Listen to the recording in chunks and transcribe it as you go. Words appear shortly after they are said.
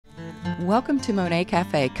Welcome to Monet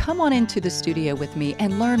Cafe. Come on into the studio with me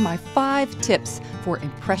and learn my 5 tips for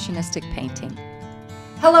impressionistic painting.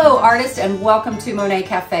 Hello artists, and welcome to Monet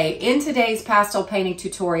Cafe. In today's pastel painting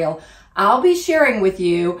tutorial, I'll be sharing with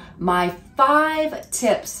you my 5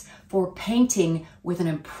 tips for painting with an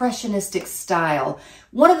impressionistic style.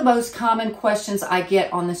 One of the most common questions I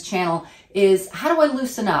get on this channel is, how do I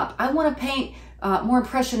loosen up? I want to paint more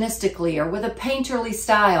impressionistically or with a painterly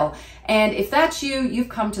style. And if that's you, you've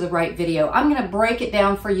come to the right video. I'm going to break it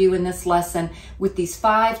down for you in this lesson with these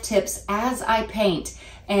 5 tips as I paint.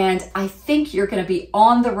 And I think you're going to be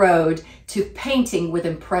on the road to painting with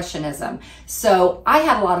Impressionism. So I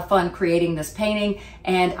had a lot of fun creating this painting,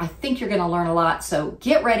 and I think you're going to learn a lot. So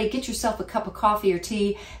get ready, get yourself a cup of coffee or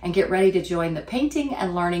tea, and get ready to join the painting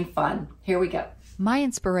and learning fun. Here we go. My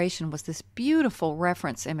inspiration was this beautiful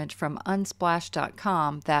reference image from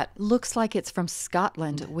unsplash.com that looks like it's from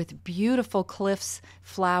Scotland with beautiful cliffs,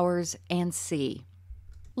 flowers, and sea.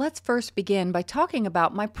 Let's first begin by talking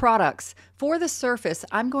about my products. For the surface,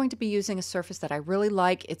 I'm going to be using a surface that I really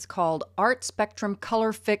like. It's called Art Spectrum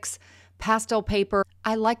Color Fix Pastel Paper.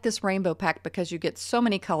 I like this rainbow pack because you get so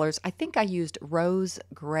many colors. I think I used rose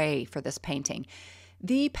gray for this painting.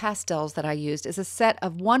 The pastels that I used is a set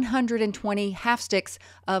of 120 half sticks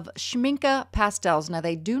of Schmincke pastels. Now,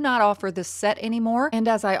 they do not offer this set anymore. And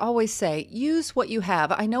as I always say, use what you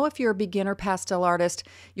have. I know if you're a beginner pastel artist,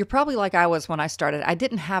 you're probably like I was when I started. I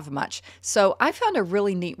didn't have much. So I found a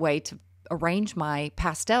really neat way to arrange my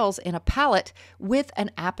pastels in a palette with an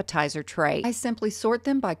appetizer tray. I simply sort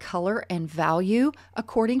them by color and value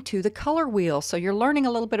according to the color wheel. So you're learning a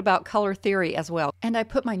little bit about color theory as well. And I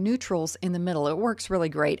put my neutrals in the middle. It works really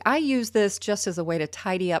great. I use this just as a way to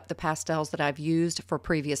tidy up the pastels that I've used for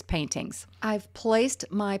previous paintings. I've placed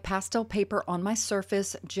my pastel paper on my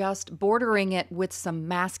surface, just bordering it with some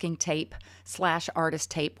masking tape / artist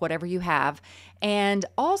tape, whatever you have. And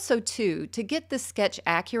also too, to get this sketch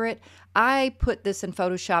accurate, I put this in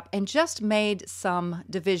Photoshop and just made some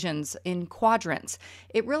divisions in quadrants.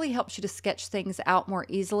 It really helps you to sketch things out more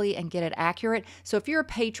easily and get it accurate. So if you're a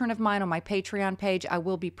patron of mine on my Patreon page, I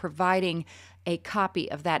will be providing a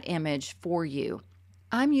copy of that image for you.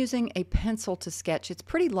 I'm using a pencil to sketch. It's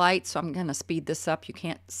pretty light, so I'm going to speed this up. You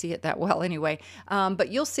can't see it that well anyway. But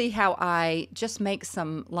you'll see how I just make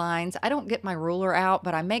some lines. I don't get my ruler out,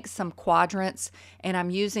 but I make some quadrants, and I'm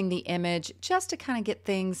using the image just to kind of get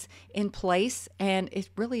things in place. And it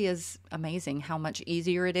really is amazing how much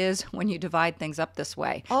easier it is when you divide things up this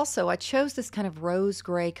way. Also, I chose this kind of rose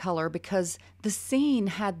gray color because the scene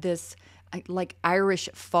had this like Irish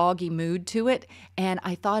foggy mood to it, and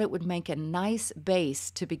I thought it would make a nice base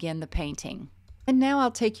to begin the painting. And now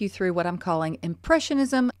I'll take you through what I'm calling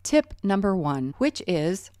Impressionism tip number 1, which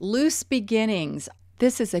is loose beginnings.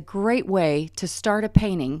 This is a great way to start a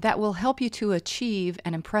painting that will help you to achieve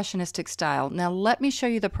an impressionistic style. Now let me show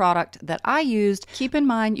you the product that I used. Keep in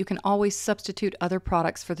mind you can always substitute other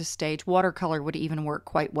products for the stage. Watercolor would even work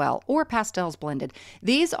quite well, or pastels blended.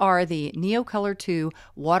 These are the Neocolor II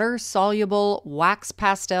water-soluble wax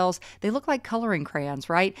pastels. They look like coloring crayons,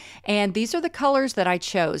 right? And these are the colors that I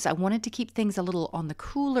chose. I wanted to keep things a little on the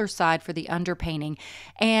cooler side for the underpainting.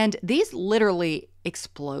 And these literally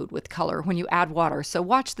explode with color when you add water. So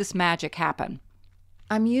watch this magic happen.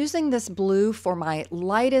 I'm using this blue for my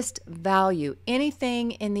lightest value,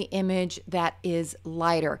 anything in the image that is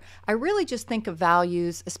lighter. I really just think of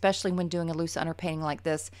values, especially when doing a loose underpainting like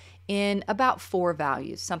this, in about 4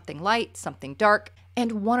 values, something light, something dark,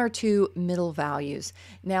 and 1 or 2 middle values.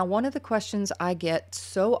 Now, one of the questions I get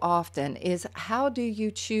so often is, how do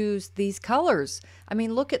you choose these colors? I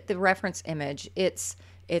mean, look at the reference image. It's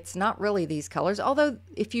not really these colors, although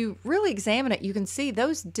if you really examine it, you can see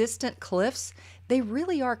those distant cliffs, they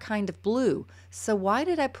really are kind of blue. So why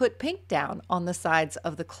did I put pink down on the sides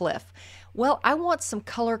of the cliff? Well, I want some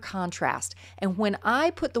color contrast. And when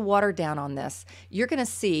I put the water down on this, you're going to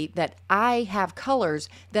see that I have colors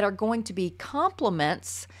that are going to be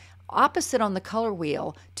complements opposite on the color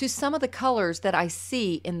wheel to some of the colors that I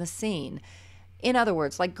see in the scene. In other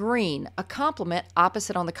words, like green, a complement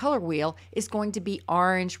opposite on the color wheel is going to be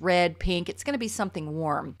orange, red, pink. It's going to be something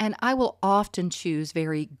warm. And I will often choose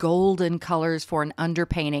very golden colors for an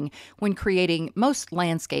underpainting when creating most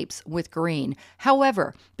landscapes with green.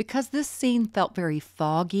 However, because this scene felt very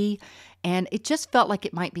foggy and it just felt like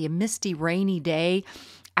it might be a misty, rainy day,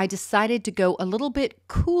 I decided to go a little bit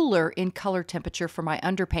cooler in color temperature for my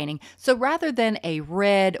underpainting. So rather than a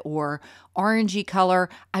red or orangey color,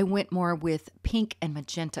 I went more with pink and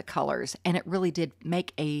magenta colors, and it really did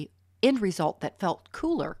make a end result that felt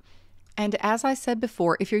cooler. And as I said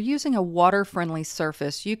before, if you're using a water-friendly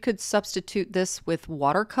surface, you could substitute this with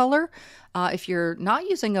watercolor. If you're not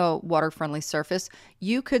using a water-friendly surface,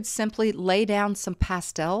 you could simply lay down some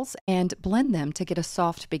pastels and blend them to get a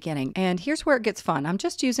soft beginning. And here's where it gets fun. I'm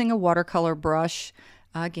just using a watercolor brush,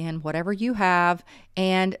 again, whatever you have,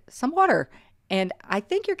 and some water. And I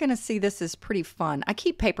think you're going to see this is pretty fun. I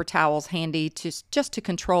keep paper towels handy just to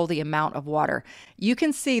control the amount of water. You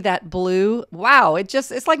can see that blue. Wow,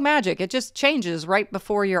 it's like magic. It just changes right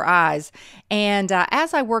before your eyes. And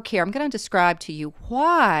as I work here, I'm going to describe to you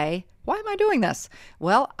why am I doing this?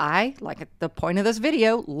 Well, I, like at the point of this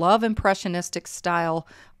video, love Impressionistic style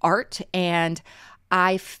art. And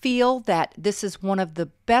I feel that this is one of the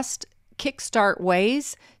best kickstart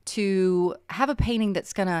ways to have a painting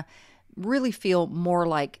that's going to really feel more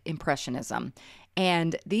like Impressionism.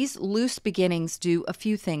 And these loose beginnings do a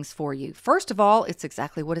few things for you. First of all, it's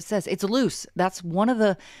exactly what it says. It's loose. That's one of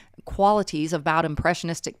the qualities about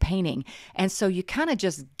Impressionistic painting. And so you kind of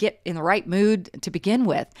just get in the right mood to begin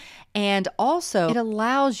with. And also, it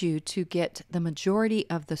allows you to get the majority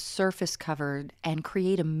of the surface covered and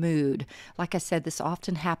create a mood. Like I said, this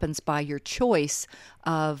often happens by your choice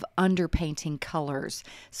of underpainting colors.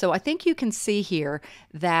 So I think you can see here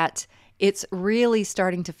that it's really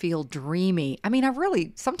starting to feel dreamy. I mean,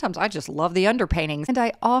 sometimes I just love the underpaintings, and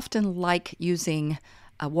I often like using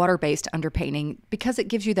a water-based underpainting because it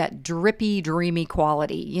gives you that drippy, dreamy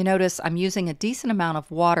quality. You notice I'm using a decent amount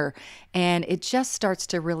of water, and it just starts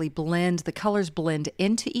to really blend. The colors blend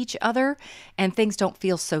into each other, and things don't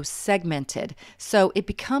feel so segmented. So it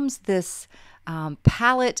becomes this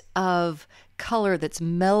palette of color that's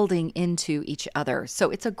melding into each other.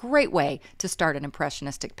 So it's a great way to start an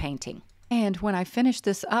Impressionistic painting. And when I finish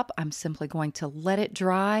this up, I'm simply going to let it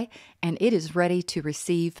dry, and it is ready to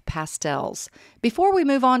receive pastels. Before we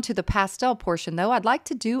move on to the pastel portion, though, I'd like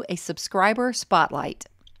to do a subscriber spotlight.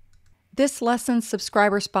 This lesson's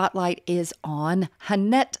subscriber spotlight is on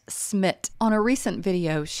Annette Smith. On a recent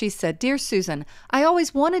video, she said, "Dear Susan, I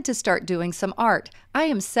always wanted to start doing some art. I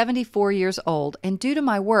am 74 years old and due to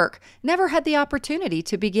my work, never had the opportunity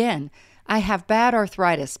to begin. I have bad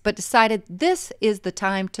arthritis, but decided this is the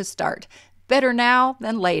time to start. Better now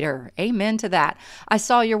than later." Amen to that. "I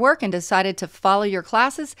saw your work and decided to follow your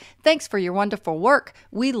classes. Thanks for your wonderful work.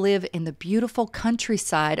 We live in the beautiful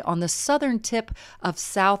countryside on the southern tip of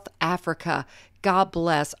South Africa. God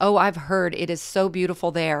bless." Oh, I've heard it is so beautiful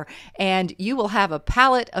there, and you will have a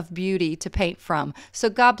palette of beauty to paint from. So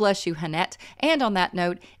God bless you, Annette. And on that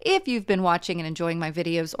note, if you've been watching and enjoying my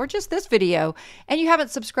videos, or just this video, and you haven't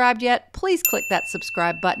subscribed yet, please click that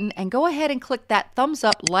subscribe button and go ahead and click that thumbs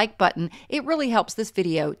up like button. It really helps this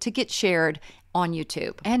video to get shared on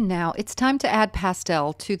YouTube. And now it's time to add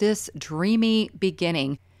pastel to this dreamy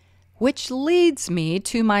beginning, which leads me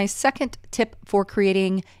to my second tip for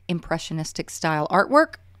creating Impressionistic style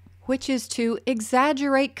artwork, which is to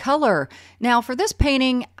exaggerate color. Now, for this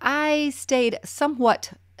painting, I stayed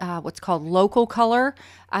somewhat what's called local color.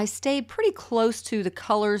 I stayed pretty close to the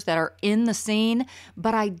colors that are in the scene,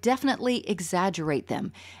 but I definitely exaggerate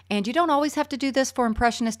them. And you don't always have to do this for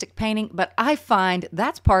Impressionistic painting, but I find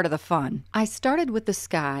that's part of the fun. I started with the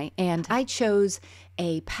sky, and I chose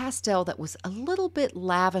a pastel that was a little bit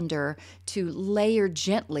lavender to layer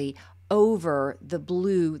gently over the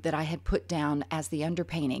blue that I had put down as the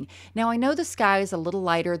underpainting. Now I know the sky is a little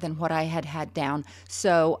lighter than what I had down,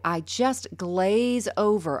 so I just glaze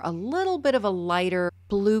over a little bit of a lighter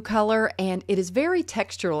blue color, and it is very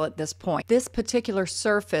textural at this point. This particular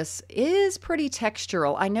surface is pretty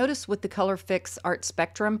textural. I noticed with the Color Fix Art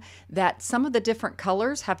Spectrum that some of the different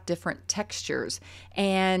colors have different textures,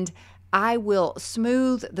 and I will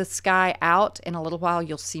smooth the sky out in a little while.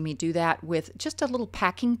 You'll see me do that with just a little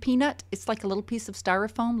packing peanut. It's like a little piece of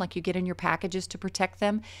styrofoam like you get in your packages to protect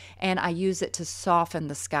them, and I use it to soften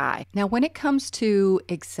the sky. Now, when it comes to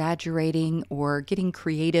exaggerating or getting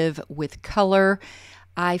creative with color,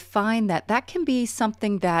 I find that that can be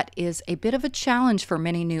something that is a bit of a challenge for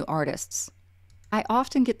many new artists. I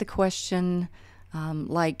often get the question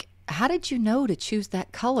like, how did you know to choose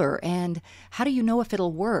that color, and how do you know if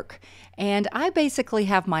it'll work? And I basically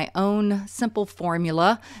have my own simple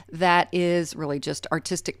formula that is really just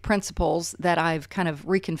artistic principles that I've kind of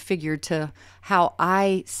reconfigured to how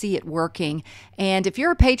I see it working. And if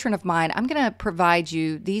you're a patron of mine, I'm going to provide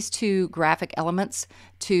you these two graphic elements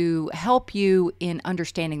to help you in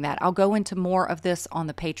understanding that. I'll go into more of this on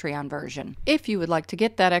the Patreon version. If you would like to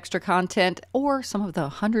get that extra content or some of the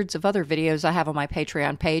hundreds of other videos I have on my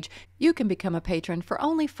Patreon page, you can become a patron for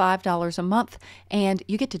only $5 a month, and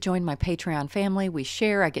you get to join my Patreon family. We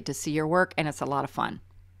share, I get to see your work, and it's a lot of fun.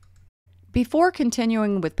 Before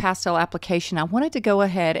continuing with pastel application, I wanted to go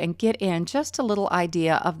ahead and get in just a little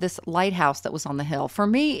idea of this lighthouse that was on the hill. For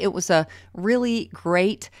me, it was a really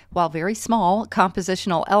great, while very small,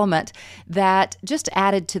 compositional element that just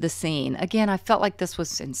added to the scene. Again, I felt like this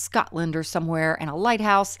was in Scotland or somewhere, and a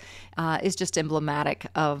lighthouse is just emblematic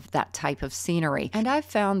of that type of scenery. And I've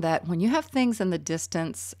found that when you have things in the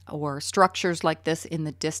distance or structures like this in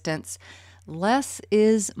the distance, less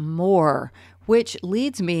is more, which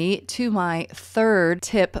leads me to my third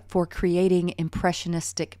tip for creating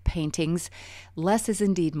impressionistic paintings. Less is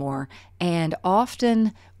indeed more. And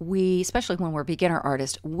often we, especially when we're beginner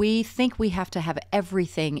artists, we think we have to have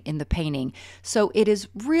everything in the painting. So it is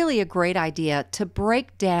really a great idea to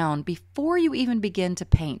break down, before you even begin to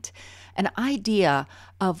paint, an idea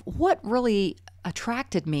of what really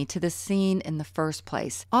attracted me to this scene in the first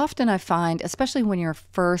place. Often I find, especially when you're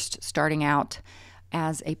first starting out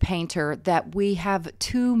as a painter, that we have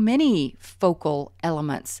too many focal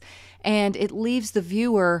elements, and it leaves the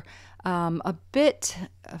viewer a bit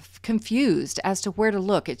confused as to where to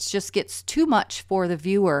look. It just gets too much for the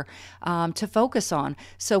viewer to focus on.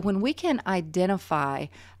 So when we can identify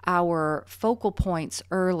our focal points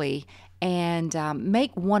early and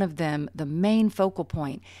make one of them the main focal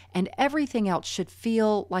point, and everything else should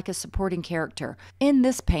feel like a supporting character. In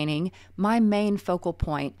this painting, my main focal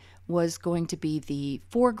point was going to be the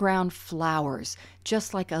foreground flowers,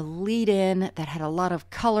 just like a lead-in that had a lot of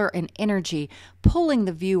color and energy, pulling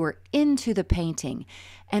the viewer into the painting.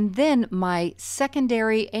 And then my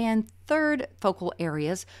secondary and third focal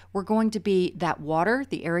areas were going to be that water,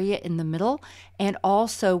 the area in the middle, and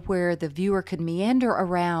also where the viewer could meander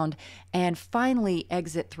around and finally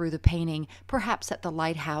exit through the painting, perhaps at the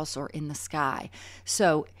lighthouse or in the sky.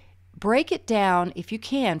 So break it down if you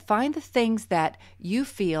can. Find the things that you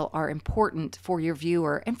feel are important for your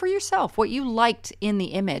viewer and for yourself, what you liked in the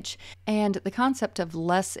image. And the concept of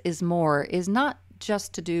less is more is not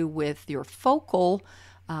just to do with your focal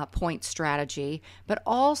point strategy, but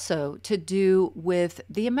also to do with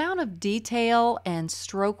the amount of detail and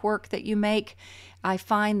stroke work that you make. I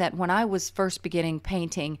find that when I was first beginning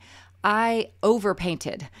painting, I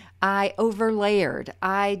overpainted, I overlayered,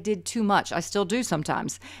 I did too much. I still do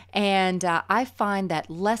sometimes. And I find that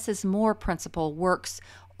less is more principle works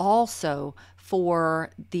also for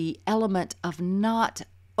the element of not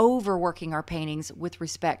overworking our paintings with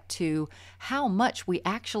respect to how much we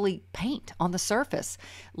actually paint on the surface.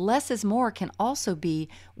 Less is more can also be,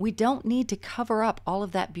 we don't need to cover up all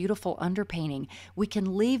of that beautiful underpainting. We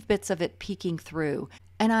can leave bits of it peeking through.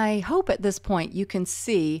 And I hope at this point you can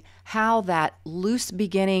see how that loose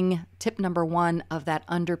beginning tip number one of that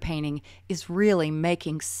underpainting is really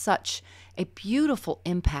making such a beautiful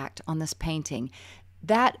impact on this painting.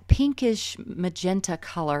 That pinkish magenta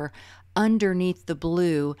color underneath the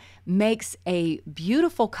blue makes a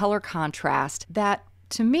beautiful color contrast that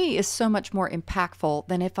to me is so much more impactful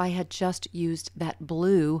than if I had just used that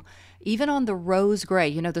blue. Even on the rose gray,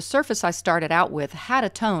 you know, the surface I started out with had a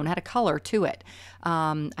tone, had a color to it.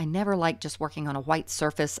 I never liked just working on a white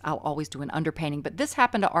surface. I'll always do an underpainting, but this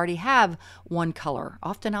happened to already have one color.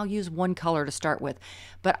 Often I'll use one color to start with,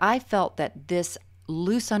 but I felt that this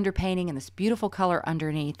loose underpainting and this beautiful color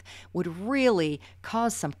underneath would really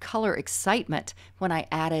cause some color excitement when I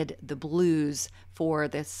added the blues for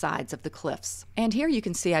the sides of the cliffs. And here you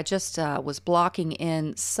can see I just was blocking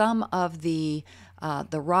in some of the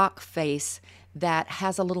rock face that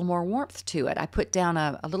has a little more warmth to it. I put down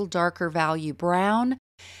a little darker value brown.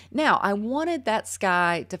 Now, I wanted that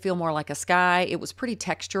sky to feel more like a sky. It was pretty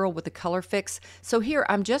textural with the color fix. So here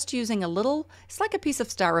I'm just using a little, it's like a piece of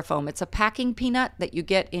styrofoam. It's a packing peanut that you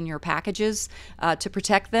get in your packages to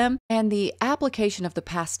protect them. And the application of the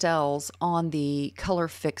pastels on the color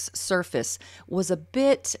fix surface was a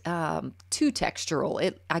bit too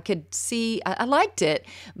textural. I could see, I liked it,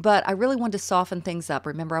 but I really wanted to soften things up.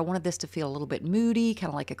 Remember, I wanted this to feel a little bit moody, kind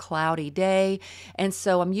of like a cloudy day. And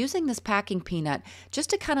so I'm using this packing peanut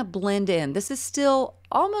just to kind of blend in. This is still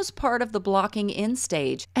almost part of the blocking in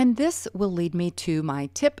stage. And this will lead me to my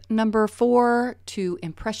tip number 4 to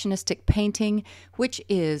impressionistic painting, which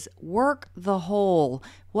is work the whole.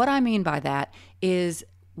 What I mean by that is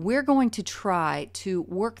we're going to try to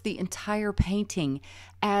work the entire painting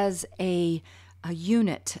as a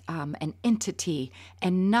unit, an entity,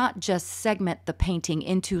 and not just segment the painting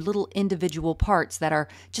into little individual parts that are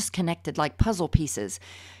just connected like puzzle pieces.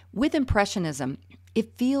 With Impressionism,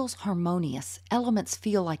 it feels harmonious. Elements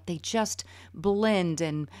feel like they just blend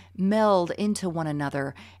and meld into one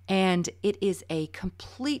another, and it is a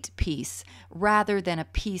complete piece rather than a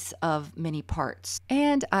piece of many parts.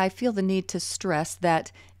 And I feel the need to stress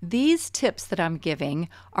that these tips that I'm giving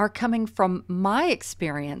are coming from my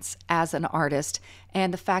experience as an artist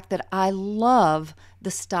and the fact that I love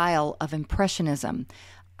the style of Impressionism.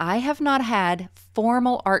 I have not had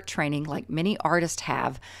formal art training like many artists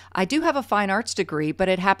have. I do have a fine arts degree, but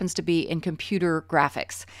it happens to be in computer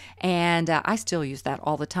graphics. And I still use that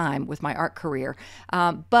all the time with my art career.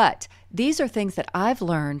 But these are things that I've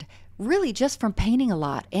learned really just from painting a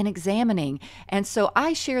lot and examining. And so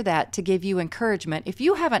I share that to give you encouragement. If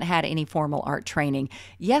you haven't had any formal art training,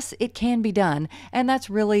 yes, it can be done. And that's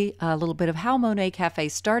really a little bit of how Monet Cafe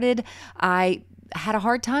started. I had a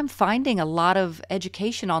hard time finding a lot of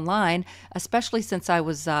education online, especially since I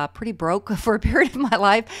was pretty broke for a period of my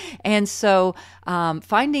life. And so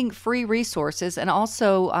finding free resources and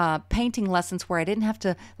also painting lessons where I didn't have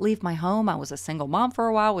to leave my home. I was a single mom for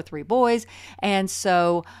a while with 3 boys. And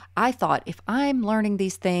so I thought, if I'm learning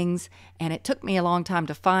these things and it took me a long time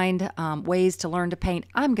to find ways to learn to paint,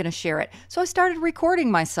 I'm going to share it. So I started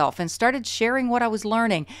recording myself and started sharing what I was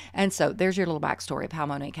learning. And so there's your little backstory of how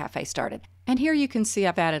Monet Cafe started. And here you can see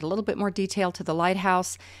I've added a little bit more detail to the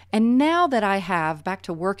lighthouse. And now that I have, back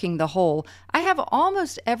to working the whole, I have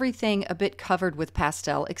almost everything a bit covered with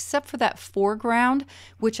pastel, except for that foreground,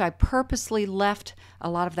 which I purposely left a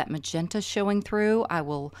lot of that magenta showing through. I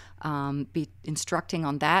will be instructing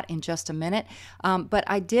on that in just a minute. But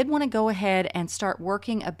I did want to go ahead and start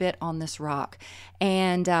working a bit on this rock.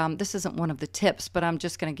 And this isn't one of the tips, but I'm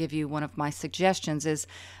just going to give you one of my suggestions. Is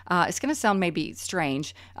it's going to sound maybe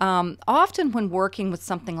strange. Often when working with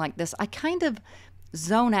something like this, I kind of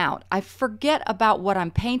zone out. I forget about what I'm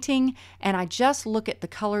painting and I just look at the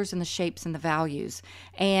colors and the shapes and the values.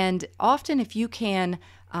 And often if you can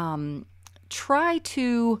try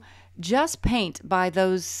to just paint by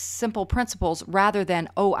those simple principles rather than,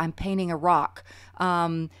 oh, I'm painting a rock.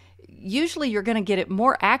 Usually you're going to get it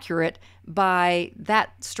more accurate by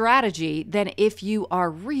that strategy than if you are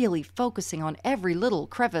really focusing on every little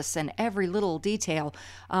crevice and every little detail,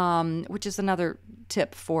 which is another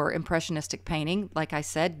tip for impressionistic painting. Like I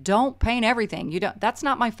said, don't paint everything. That's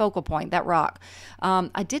not my focal point, that rock.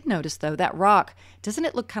 I did notice though, that rock, doesn't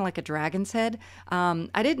it look kind of like a dragon's head?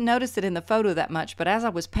 I didn't notice it in the photo that much, but as I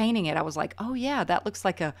was painting it, I was like, oh yeah, that looks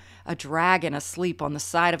like a dragon asleep on the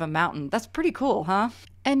side of a mountain. That's pretty cool, huh?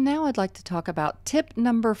 And now I'd like to talk about tip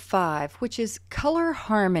number 5, which is color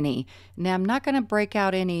harmony. Now, I'm not going to break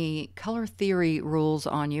out any color theory rules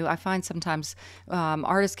on you. I find sometimes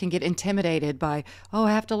artists can get intimidated by, oh,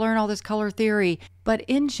 I have to learn all this color theory. But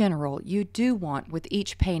in general, you do want with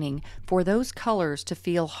each painting for those colors to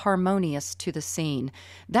feel harmonious to the scene.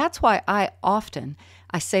 That's why I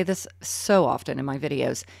say this so often in my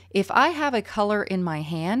videos, if I have a color in my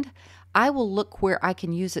hand, I will look where I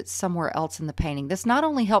can use it somewhere else in the painting. This not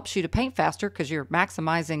only helps you to paint faster because you're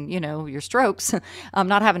maximizing, your strokes,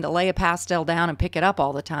 not having to lay a pastel down and pick it up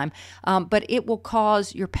all the time, but it will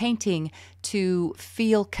cause your painting to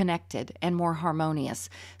feel connected and more harmonious.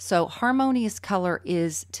 So harmonious color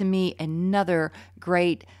is, to me, another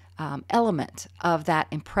great element of that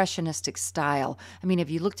impressionistic style. I mean, if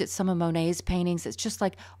you looked at some of Monet's paintings, it's just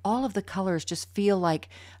like all of the colors just feel like,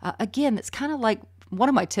 again, it's kind of like one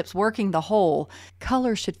of my tips, working the whole.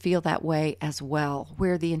 Color should feel that way as well,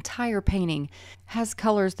 where the entire painting has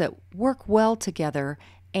colors that work well together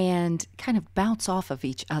and kind of bounce off of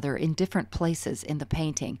each other in different places in the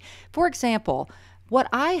painting. For example, what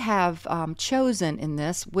I have chosen in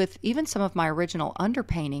this, with even some of my original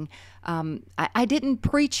underpainting, I didn't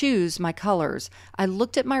pre-choose my colors. I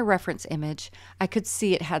looked at my reference image. I could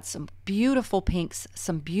see it had some beautiful pinks,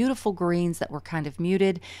 some beautiful greens that were kind of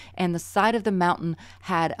muted, and the side of the mountain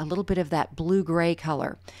had a little bit of that blue-gray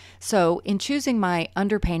color. So in choosing my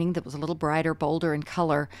underpainting that was a little brighter, bolder in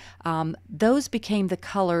color, those became the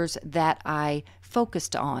colors that I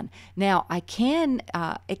focused on. Now I can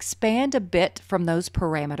expand a bit from those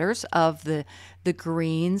parameters of the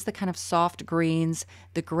greens, the kind of soft greens,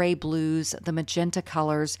 the gray blues, the magenta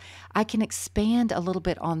colors. I can expand a little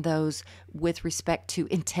bit on those with respect to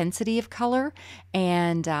intensity of color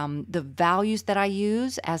and the values that I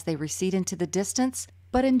use as they recede into the distance.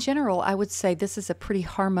 But in general, I would say this is a pretty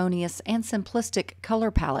harmonious and simplistic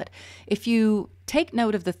color palette. If you take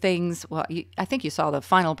note of the things, well, I think you saw the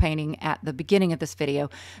final painting at the beginning of this video,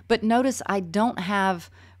 but notice I don't have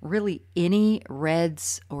really any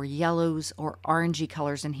reds or yellows or orangey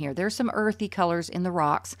colors in here. There's some earthy colors in the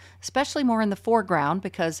rocks, especially more in the foreground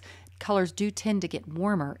because colors do tend to get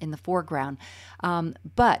warmer in the foreground.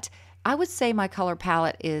 But I would say my color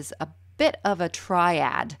palette is a bit of a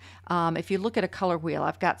triad. If you look at a color wheel,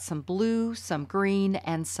 I've got some blue, some green,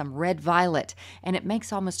 and some red-violet, and it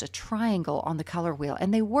makes almost a triangle on the color wheel,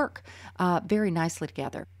 and they work very nicely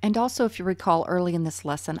together. And also, if you recall early in this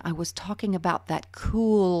lesson, I was talking about that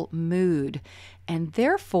cool mood, and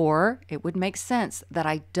therefore, it would make sense that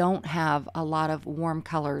I don't have a lot of warm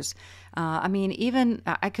colors. I mean, even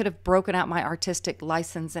I could have broken out my artistic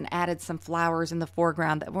license and added some flowers in the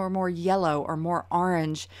foreground that were more yellow or more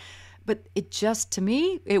orange. But it just, to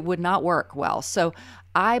me, it would not work well. So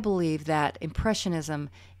I believe that Impressionism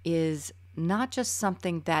is not just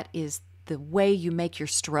something that is the way you make your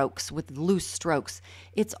strokes with loose strokes.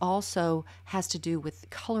 It's also has to do with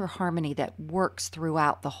color harmony that works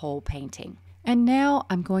throughout the whole painting. And now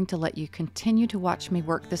I'm going to let you continue to watch me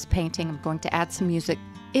work this painting. I'm going to add some music.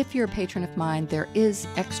 If you're a patron of mine, there is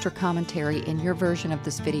extra commentary in your version of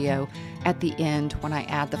this video at the end when I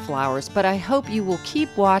add the flowers. But I hope you will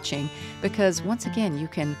keep watching because once again, you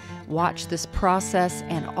can watch this process,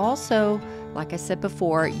 and also, like I said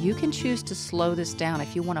before, you can choose to slow this down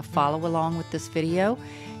if you want to follow along with this video.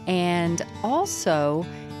 And also,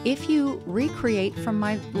 if you recreate from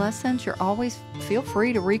my lessons, you're always feel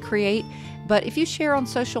free to recreate. But if you share on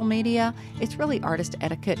social media, it's really artist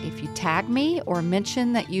etiquette if you tag me or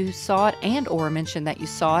mention that you saw it or mention that you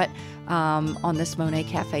saw it on this Monet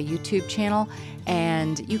Cafe YouTube channel.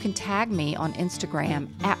 And you can tag me on Instagram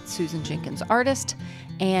at Susan Jenkins Artist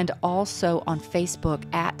and also on Facebook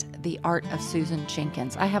at The Art of Susan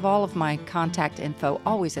Jenkins. I have all of my contact info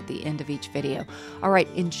always at the end of each video. All right,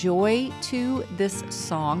 enjoy to this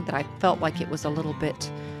song that I felt like it was a little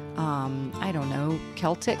bit I don't know,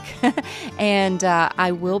 Celtic. And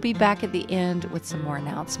I will be back at the end with some more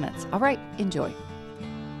announcements. All right, enjoy.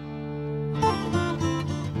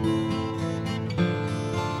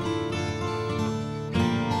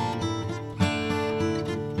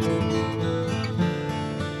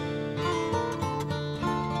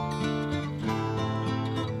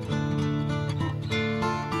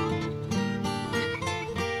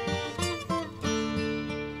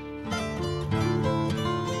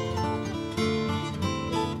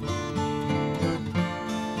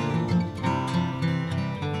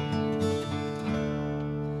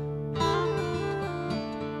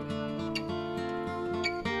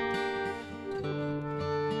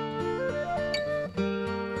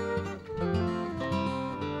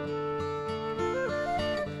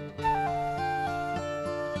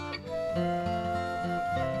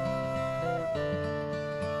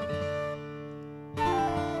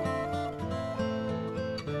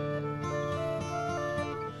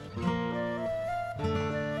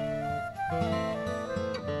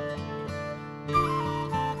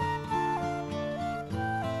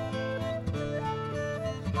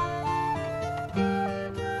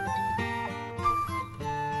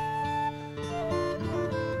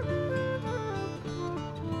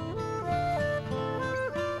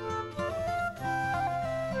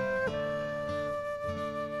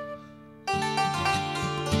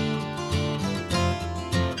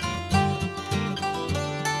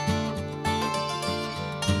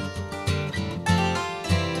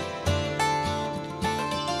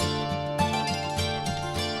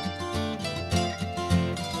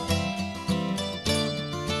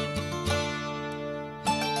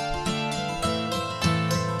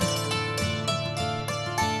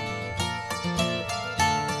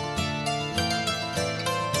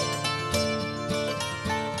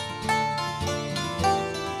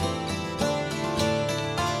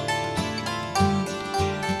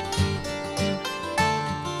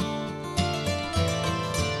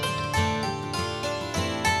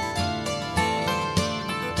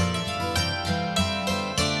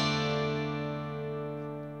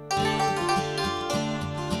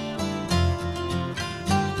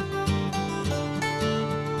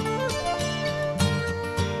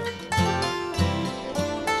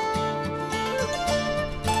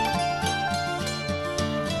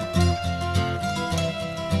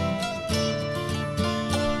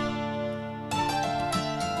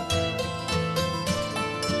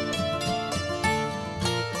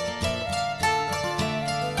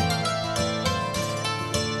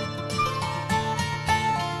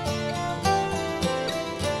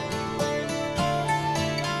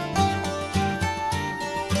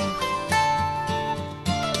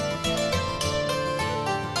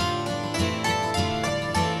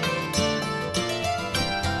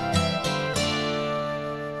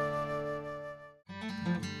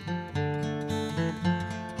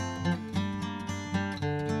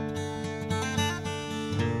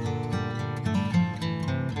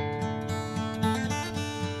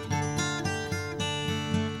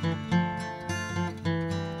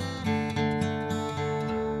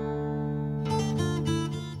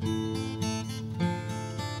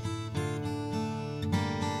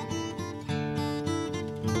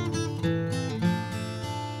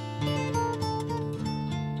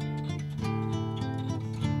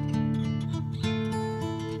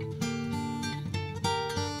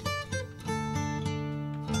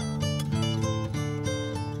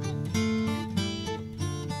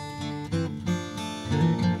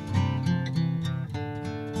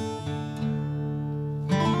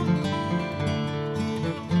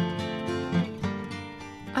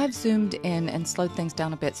 have zoomed in and slowed things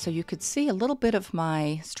down a bit so you could see a little bit of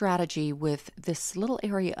my strategy with this little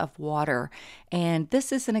area of water. And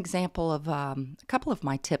this is an example of a couple of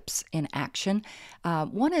my tips in action.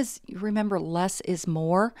 One is, remember, less is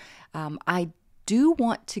more. I do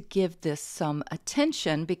want to give this some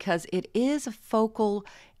attention because it is a focal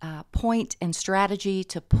point and strategy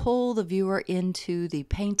to pull the viewer into the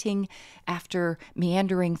painting after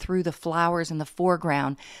meandering through the flowers in the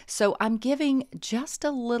foreground. So I'm giving just a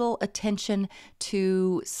little attention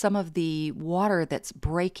to some of the water that's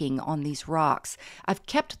breaking on these rocks. I've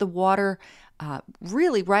kept the water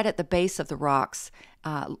really right at the base of the rocks,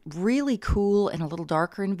 really cool and a little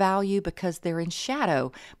darker in value because they're in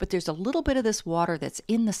shadow, but there's a little bit of this water that's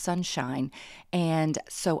in the sunshine. And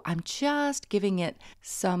so I'm just giving it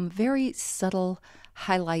some very subtle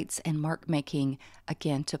highlights and mark making,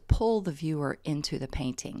 again, to pull the viewer into the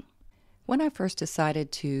painting. When I first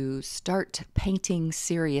decided to start painting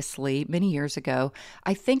seriously many years ago,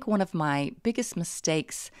 I think one of my biggest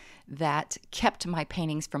mistakes that kept my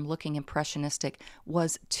paintings from looking impressionistic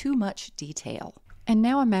was too much detail. And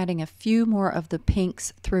now I'm adding a few more of the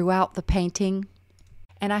pinks throughout the painting.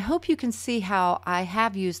 And I hope you can see how I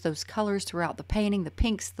have used those colors throughout the painting, the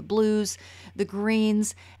pinks, the blues, the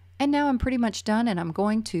greens. And now I'm pretty much done, and I'm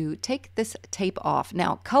going to take this tape off.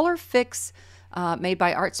 Now, Color Fix, made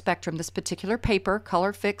by Art Spectrum, this particular paper,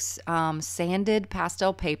 Color Fix sanded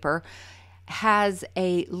pastel paper, has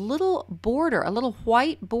a little border, a little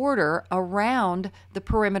white border around the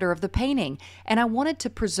perimeter of the painting. And I wanted to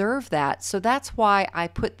preserve that, so that's why I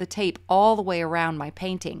put the tape all the way around my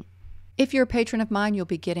painting. If you're a patron of mine, you'll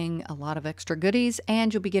be getting a lot of extra goodies,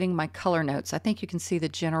 and you'll be getting my color notes. I think you can see the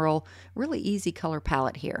general, really easy color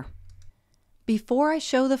palette here. Before I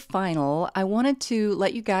show the final, I wanted to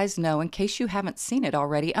let you guys know, in case you haven't seen it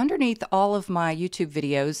already, underneath all of my YouTube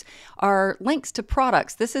videos are links to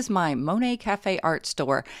products. This is my Monet Cafe art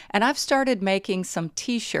store, and I've started making some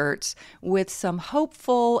t-shirts with some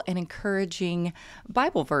hopeful and encouraging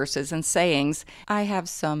Bible verses and sayings. I have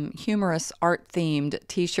some humorous art-themed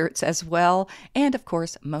t-shirts as well, and of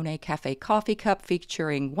course, Monet Cafe coffee cup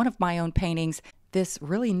featuring one of my own paintings, this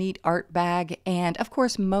really neat art bag, and of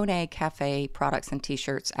course Monet Cafe products and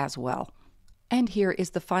t-shirts as well. And here is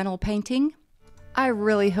the final painting. I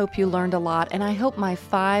really hope you learned a lot, and I hope my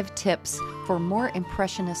 5 tips for more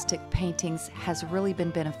impressionistic paintings has really been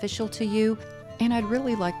beneficial to you. And I'd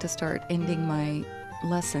really like to start ending my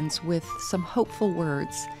lessons with some hopeful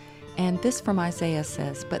words. And this from Isaiah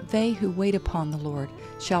says, "But they who wait upon the Lord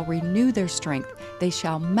shall renew their strength. They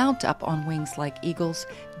shall mount up on wings like eagles.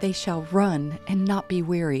 They shall run and not be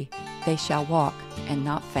weary. They shall walk and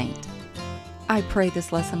not faint." I pray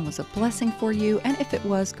this lesson was a blessing for you, and if it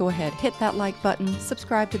was, go ahead, hit that like button,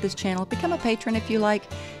 subscribe to this channel, become a patron if you like,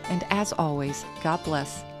 and as always, God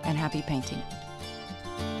bless and happy painting.